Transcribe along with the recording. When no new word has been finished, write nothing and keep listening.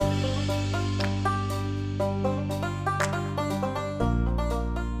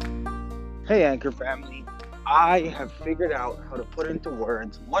Hey, Anchor family. I have figured out how to put into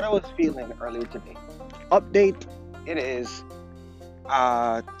words what I was feeling earlier today. Update, it is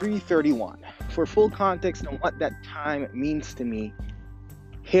 3:31. For full context on what that time means to me,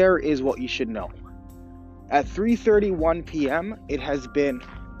 here is what you should know. At 3:31 p.m., it has been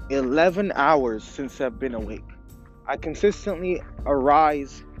 11 hours since I've been awake. I consistently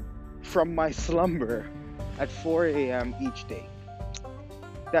arise from my slumber at 4 a.m. each day.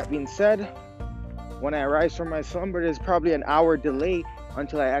 That being said, when I arise from my slumber, there's probably an hour delay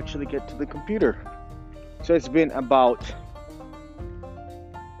until I actually get to the computer. So it's been about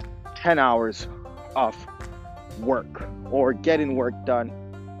 10 hours of work or getting work done,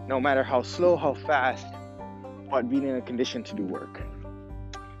 no matter how slow, how fast, but being in a condition to do work.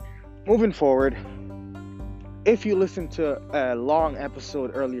 Moving forward, if you listened to a long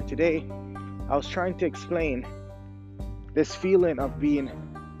episode earlier today, I was trying to explain this feeling of being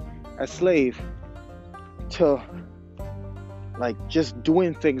a slave to just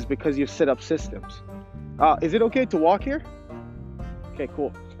doing things because you've set up systems. Is it okay to walk here? Okay,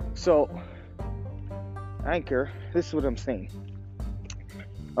 cool. So, Anchor, this is what I'm saying.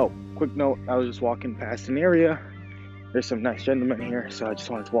 Oh, quick note, I was just walking past an area. There's some nice gentlemen here, so I just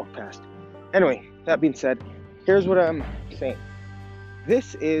wanted to walk past. Anyway, that being said, here's what I'm saying.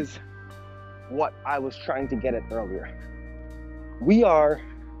 This is what I was trying to get at earlier. We are,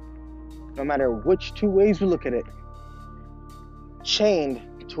 no matter which two ways we look at it, chained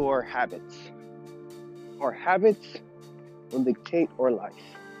to our habits. Our habits will dictate our life.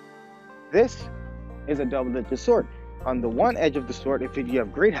 This is a double-edged sword. On the one edge of the sword, if you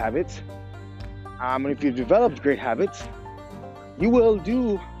have great habits, and if you've developed great habits, you will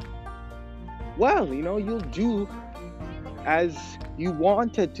do well. You'll do as you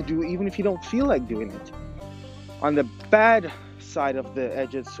wanted to do, even if you don't feel like doing it. On the bad side of the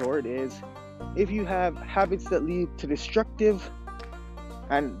edged sword is if you have habits that lead to destructive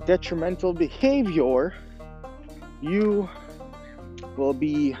and detrimental behavior, you will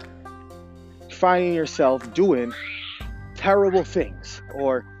be finding yourself doing terrible things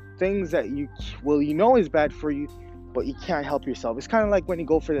or things that you know is bad for you, but you can't help yourself. It's kind of like when you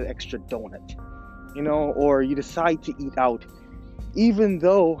go for that extra donut, or you decide to eat out, even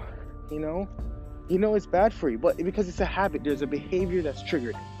though you know it's bad for you, but because it's a habit, there's a behavior that's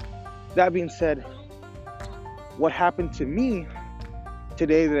triggered. That being said, what happened to me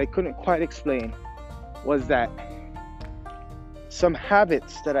today that I couldn't quite explain was that some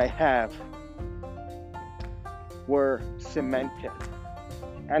habits that I have were cemented,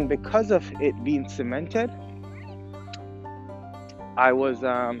 and because of it being cemented, I was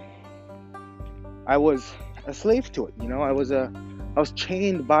a slave to it. I was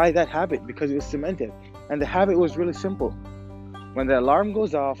chained by that habit because it was cemented, and the habit was really simple. When the alarm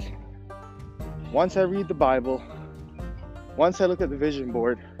goes off, once I read the Bible, once I look at the vision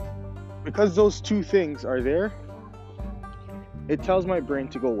board, because those two things are there, it tells my brain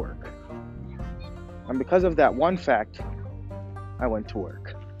to go work. And because of that one fact, I went to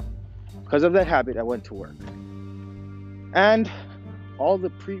work. Because of that habit, I went to work. And all the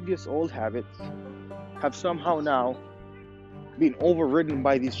previous old habits have somehow now been overridden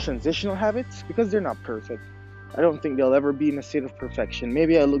by these transitional habits because they're not perfect. I don't think they'll ever be in a state of perfection.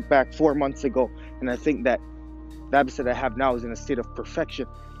 Maybe I look back 4 months ago and I think that the habits that I have now is in a state of perfection.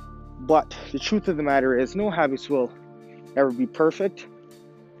 But the truth of the matter is, no habits will ever be perfect.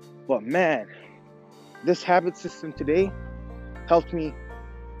 But man, this habit system today helped me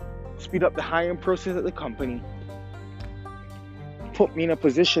speed up the hiring process at the company, put me in a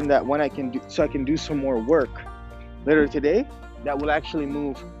position that when I can do some more work later today that will actually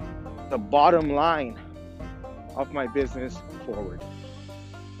move the bottom line of my business forward.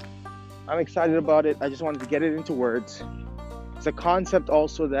 I'm excited about it. I just wanted to get it into words. It's a concept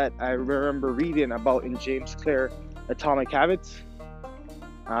also that I remember reading about in James Clear, Atomic Habits.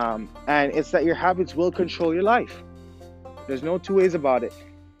 And it's that your habits will control your life. There's no two ways about it.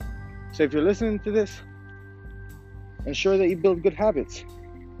 So if you're listening to this, ensure that you build good habits.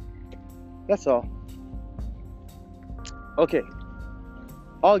 That's all. Okay.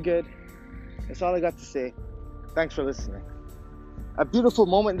 All good. That's all I got to say. Thanks for listening. A beautiful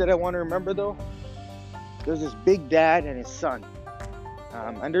moment that I want to remember though, there's this big dad and his son.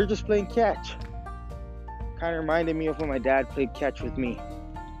 And they're just playing catch. Kind of reminded me of when my dad played catch with me.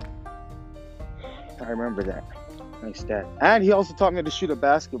 I remember that. Nice dad. And he also taught me to shoot a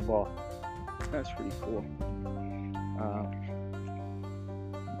basketball. That's pretty cool.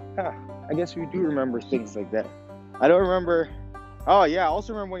 I guess we do remember things like that. I don't remember. Oh yeah, I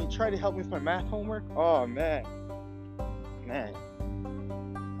also remember when he tried to help me with my math homework. Oh man.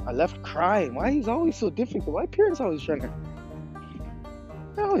 I left crying. Why is it always so difficult? Why parents always trying to...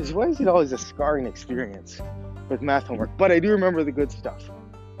 Why is it always a scarring experience with math homework? But I do remember the good stuff.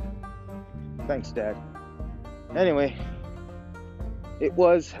 Thanks, Dad. Anyway, it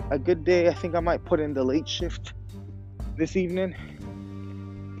was a good day. I think I might put in the late shift this evening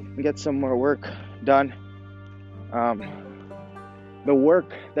and get some more work done. The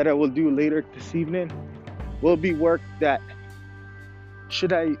work that I will do later this evening will be work that,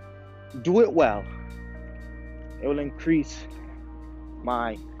 should I do it well, it will increase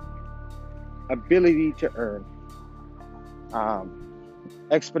my ability to earn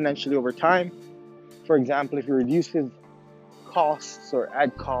exponentially over time. For example, if it reduces costs or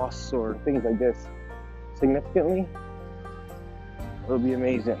ad costs or things like this significantly, it will be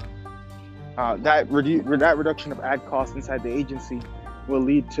amazing. That reduction of ad costs inside the agency will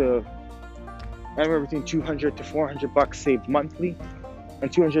lead to anywhere between $200 to $400 saved monthly,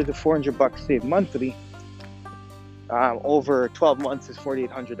 and $200 to $400 saved monthly over 12 months is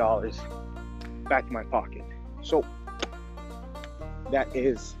 $4,800 back in my pocket. So that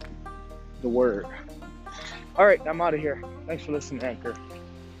is the word. All right, I'm out of here. Thanks for listening, Anchor.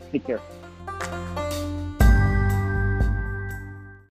 Take care.